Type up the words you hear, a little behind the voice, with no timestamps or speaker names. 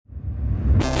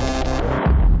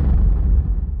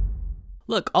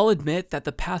Look, I'll admit that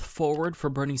the path forward for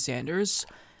Bernie Sanders,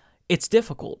 it's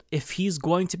difficult. If he's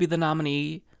going to be the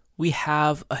nominee, we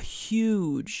have a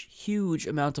huge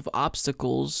amount of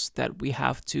obstacles that we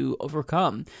have to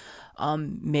overcome.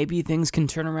 Maybe things can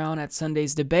turn around at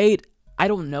Sunday's debate. I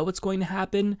don't know what's going to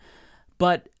happen,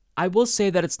 but I will say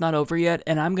that it's not over yet,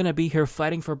 and I'm going to be here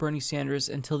fighting for Bernie Sanders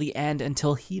until the end,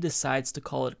 until he decides to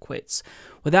call it quits.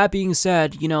 With that being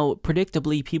said,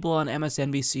 predictably, people on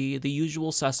MSNBC, the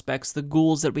usual suspects, the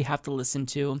ghouls that we have to listen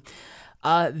to,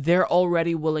 they're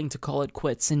already willing to call it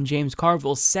quits. And James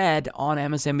Carville said on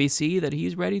MSNBC that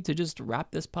he's ready to just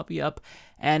wrap this puppy up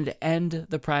and end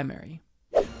the primary.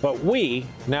 But we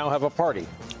now have a party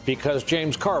because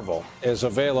James Carville is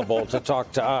available to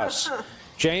talk to us.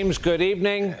 James, good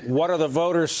evening. What are the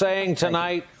voters saying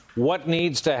tonight? What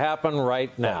needs to happen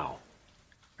right now?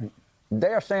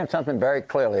 They're saying something very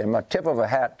clearly, and my tip of a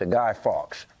hat to Guy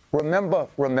Fawkes. Remember,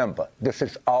 this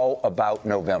is all about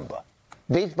November.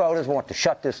 These voters want to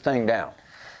shut this thing down.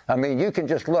 I mean, you can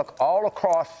just look all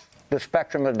across the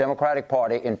spectrum of the Democratic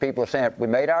Party, and people are saying, we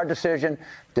made our decision,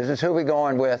 this is who we're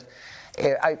going with.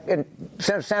 And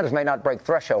Senator Sanders may not break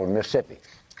threshold in Mississippi.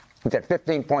 He's at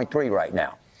 15.3 right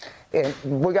now. And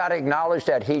we got to acknowledge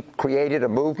that he created a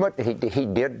movement. He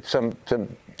did some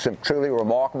truly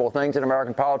remarkable things in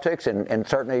American politics, and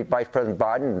certainly Vice President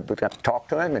Biden, we got to talk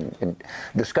to him and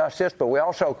discuss this. But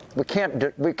we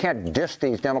can't diss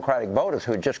these Democratic voters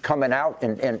who are just coming out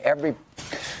in every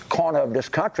corner of this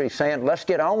country saying, let's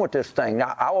get on with this thing.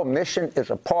 Now, our mission as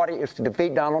a party is to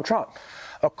defeat Donald Trump.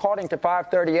 According to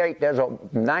 538, there's a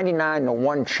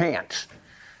 99-to-1 chance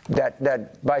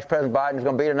that Vice President Biden is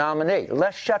going to be the nominee.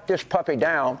 Let's shut this puppy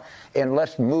down and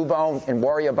let's move on and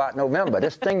worry about November.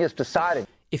 This thing is decided.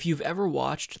 If you've ever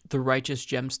watched The Righteous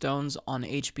Gemstones on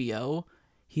HBO,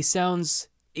 he sounds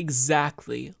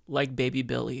exactly like Baby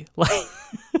Billy. Like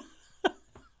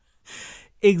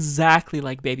exactly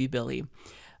like Baby Billy.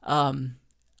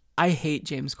 I hate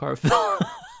James Carville.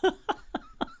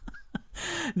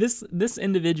 This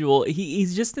individual,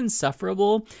 he's just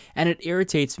insufferable, and it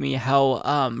irritates me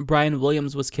how Brian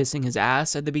Williams was kissing his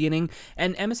ass at the beginning,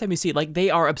 and MSNBC, like, they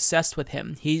are obsessed with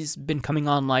him. He's been coming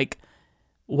on like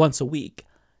once a week.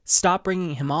 Stop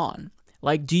bringing him on.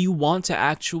 Like, do you want to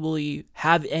actually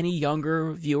have any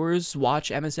younger viewers watch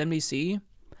MSNBC?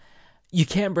 You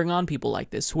can't bring on people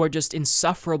like this who are just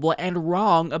insufferable and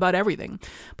wrong about everything.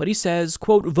 But he says,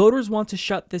 quote, voters want to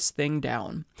shut this thing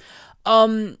down.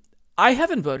 I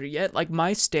haven't voted yet. Like,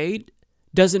 my state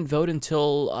doesn't vote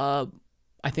until,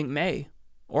 I think, May,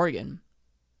 Oregon.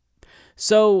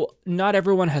 So not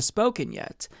everyone has spoken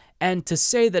yet. And to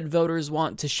say that voters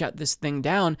want to shut this thing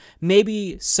down,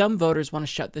 maybe some voters want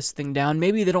to shut this thing down.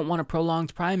 Maybe they don't want a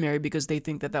prolonged primary because they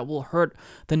think that that will hurt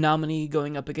the nominee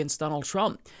going up against Donald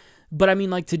Trump. But I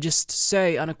mean, like, to just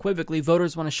say unequivocally,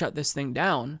 voters want to shut this thing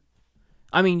down.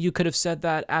 I mean, you could have said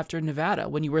that after Nevada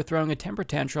when you were throwing a temper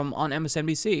tantrum on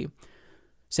MSNBC,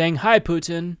 saying, hi,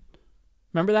 Putin.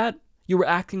 Remember that? You were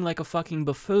acting like a fucking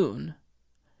buffoon.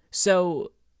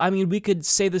 So, I mean, we could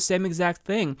say the same exact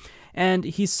thing. And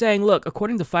he's saying, look,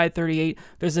 according to 538,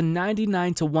 there's a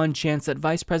 99-to-1 chance that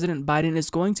Vice President Biden is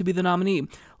going to be the nominee.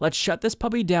 Let's shut this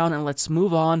puppy down and let's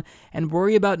move on and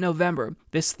worry about November.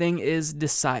 This thing is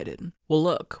decided. Well,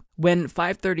 look, when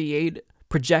 538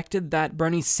 projected that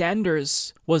Bernie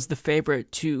Sanders was the favorite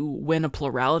to win a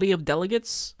plurality of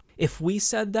delegates, if we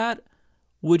said that,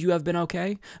 would you have been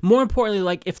okay? More importantly,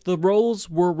 like, if the roles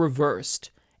were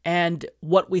reversed and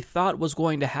what we thought was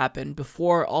going to happen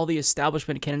before all the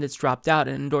establishment candidates dropped out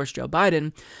and endorsed Joe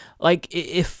Biden, like,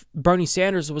 if Bernie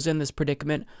Sanders was in this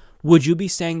predicament, would you be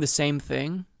saying the same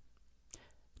thing?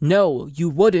 No, you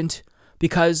wouldn't,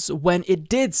 because when it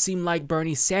did seem like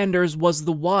Bernie Sanders was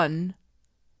the one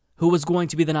who was going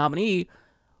to be the nominee,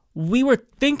 we were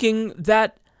thinking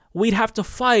that we'd have to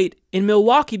fight in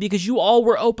Milwaukee because you all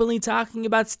were openly talking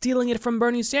about stealing it from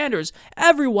Bernie Sanders.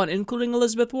 Everyone, including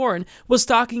Elizabeth Warren, was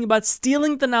talking about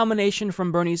stealing the nomination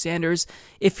from Bernie Sanders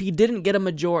if he didn't get a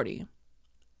majority.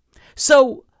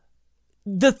 So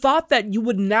the thought that you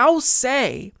would now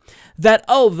say that,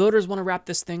 oh, voters want to wrap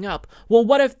this thing up. Well,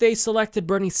 what if they selected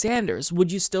Bernie Sanders?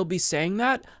 Would you still be saying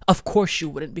that? Of course you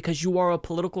wouldn't, because you are a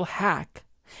political hack.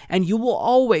 And you will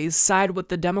always side with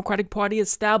the Democratic Party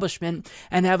establishment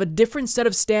and have a different set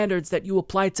of standards that you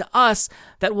apply to us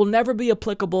that will never be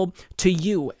applicable to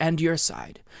you and your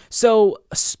side. So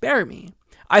spare me.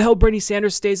 I hope Bernie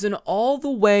Sanders stays in all the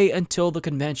way until the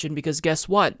convention, because guess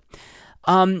what?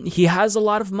 He has a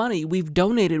lot of money. We've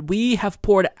donated. We have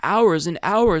poured hours and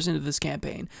hours into this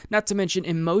campaign, not to mention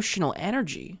emotional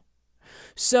energy.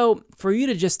 So for you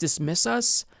to just dismiss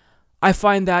us, I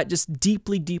find that just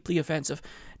deeply, deeply offensive.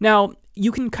 Now,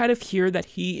 you can kind of hear that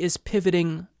he is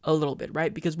pivoting a little bit,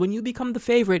 right? Because when you become the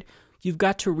favorite, you've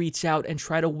got to reach out and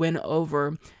try to win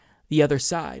over the other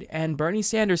side. And Bernie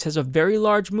Sanders has a very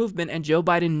large movement, and Joe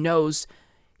Biden knows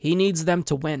he needs them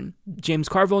to win. James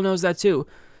Carville knows that too.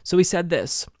 So he said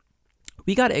this: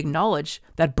 "We got to acknowledge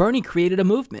that Bernie created a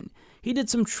movement. He did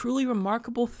some truly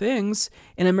remarkable things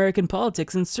in American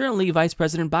politics, and certainly Vice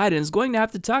President Biden is going to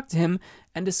have to talk to him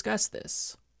and discuss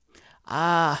this."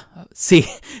 See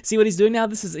what he's doing now?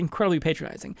 This is incredibly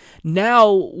patronizing.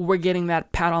 Now we're getting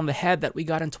that pat on the head that we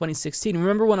got in 2016.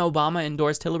 Remember when Obama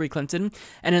endorsed Hillary Clinton?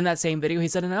 And in that same video, he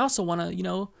said, "And I also want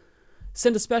to,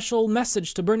 send a special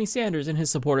message to Bernie Sanders and his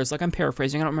supporters." Like, I'm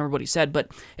paraphrasing. I don't remember what he said, but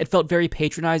it felt very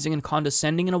patronizing and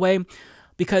condescending in a way,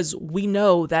 because we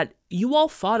know that you all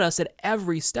fought us at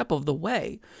every step of the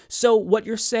way. So what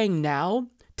you're saying now,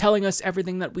 telling us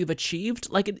everything that we've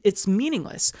achieved, like, it's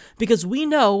meaningless, because we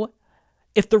know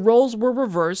if the roles were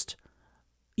reversed,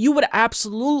 you would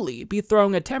absolutely be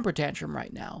throwing a temper tantrum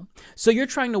right now. So you're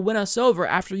trying to win us over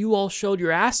after you all showed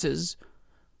your asses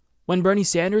when Bernie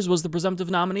Sanders was the presumptive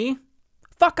nominee?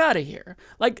 Fuck out of here.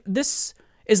 Like, this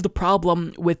is the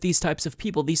problem with these types of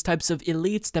people, these types of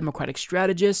elites, democratic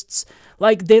strategists.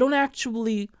 Like, they don't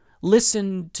actually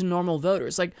listen to normal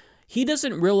voters. Like, he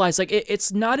doesn't realize, like,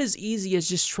 it's not as easy as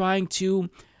just trying to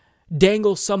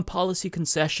dangle some policy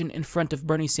concession in front of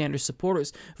Bernie Sanders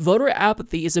supporters. Voter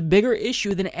apathy is a bigger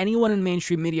issue than anyone in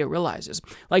mainstream media realizes.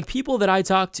 Like, people that I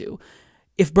talk to,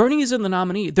 if Bernie isn't the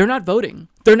nominee, they're not voting.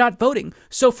 They're not voting.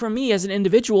 So for me as an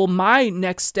individual, my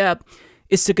next step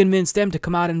is to convince them to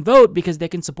come out and vote because they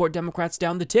can support Democrats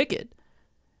down the ticket.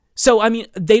 So, I mean,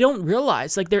 they don't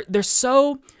realize, like, they're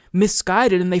so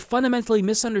misguided, and they fundamentally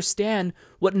misunderstand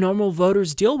what normal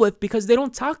voters deal with because they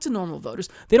don't talk to normal voters.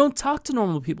 They don't talk to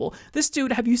normal people. This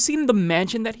dude, have you seen the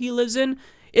mansion that he lives in?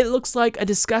 It looks like a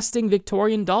disgusting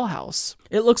Victorian dollhouse.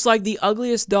 It looks like the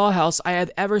ugliest dollhouse I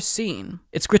have ever seen.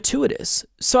 It's gratuitous.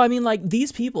 So, I mean, like,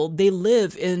 these people, they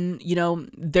live in,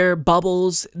 their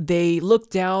bubbles. They look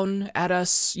down at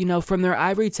us, from their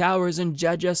ivory towers and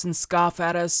judge us and scoff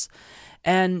at us.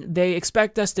 And they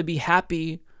expect us to be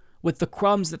happy with the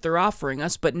crumbs that they're offering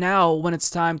us. But now when it's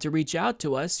time to reach out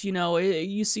to us,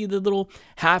 you see the little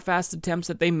half-assed attempts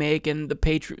that they make and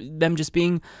them just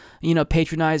being,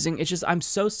 patronizing. It's just, I'm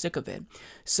so sick of it.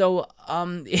 So,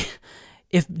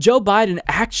 if Joe Biden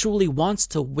actually wants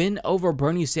to win over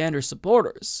Bernie Sanders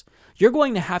supporters, you're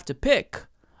going to have to pick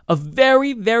a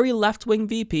very, very left-wing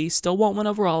VP, still won't win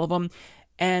over all of them,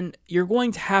 and you're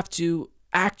going to have to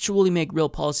actually make real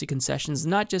policy concessions,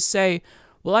 not just say,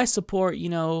 well, I support,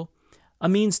 a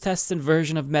means-tested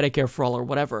version of Medicare for all or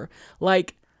whatever.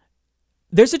 Like,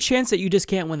 there's a chance that you just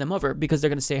can't win them over because they're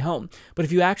going to stay home. But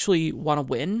if you actually want to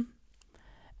win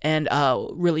and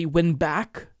really win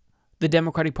back the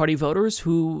Democratic Party voters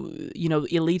who,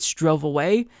 elites drove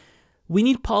away, we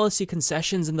need policy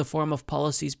concessions in the form of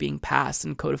policies being passed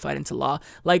and codified into law.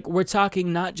 Like, we're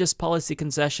talking not just policy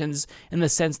concessions in the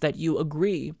sense that you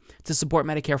agree to support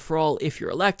Medicare for all if you're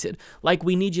elected. Like,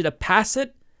 we need you to pass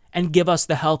it and give us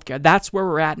the healthcare. That's where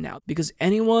we're at now. Because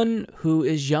anyone who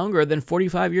is younger than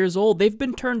 45 years old, they've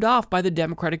been turned off by the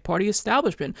Democratic Party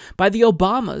establishment, by the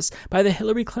Obamas, by the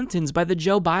Hillary Clintons, by the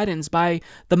Joe Bidens, by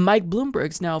the Mike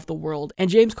Bloombergs now of the world. And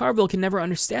James Carville can never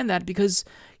understand that because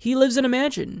he lives in a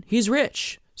mansion. He's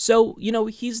rich. So,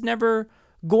 he's never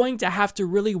going to have to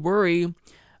really worry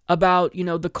about,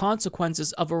 the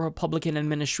consequences of a Republican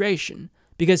administration.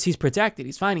 Because he's protected,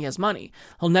 he's fine, he has money.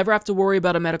 He'll never have to worry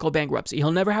about a medical bankruptcy.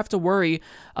 He'll never have to worry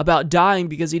about dying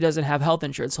because he doesn't have health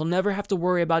insurance. He'll never have to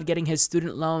worry about getting his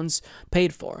student loans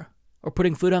paid for or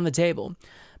putting food on the table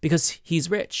because he's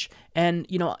rich. And,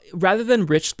 rather than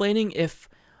rich-splaining, if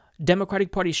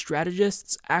Democratic Party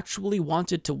strategists actually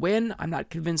wanted to win, I'm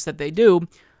not convinced that they do,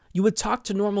 you would talk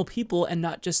to normal people and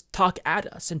not just talk at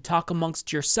us and talk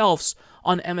amongst yourselves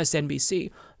on MSNBC.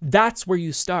 That's where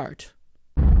you start.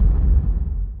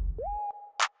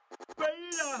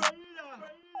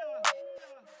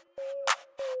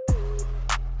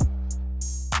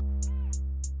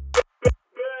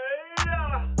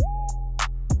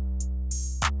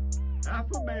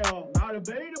 Alpha male, not a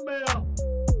beta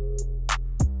male.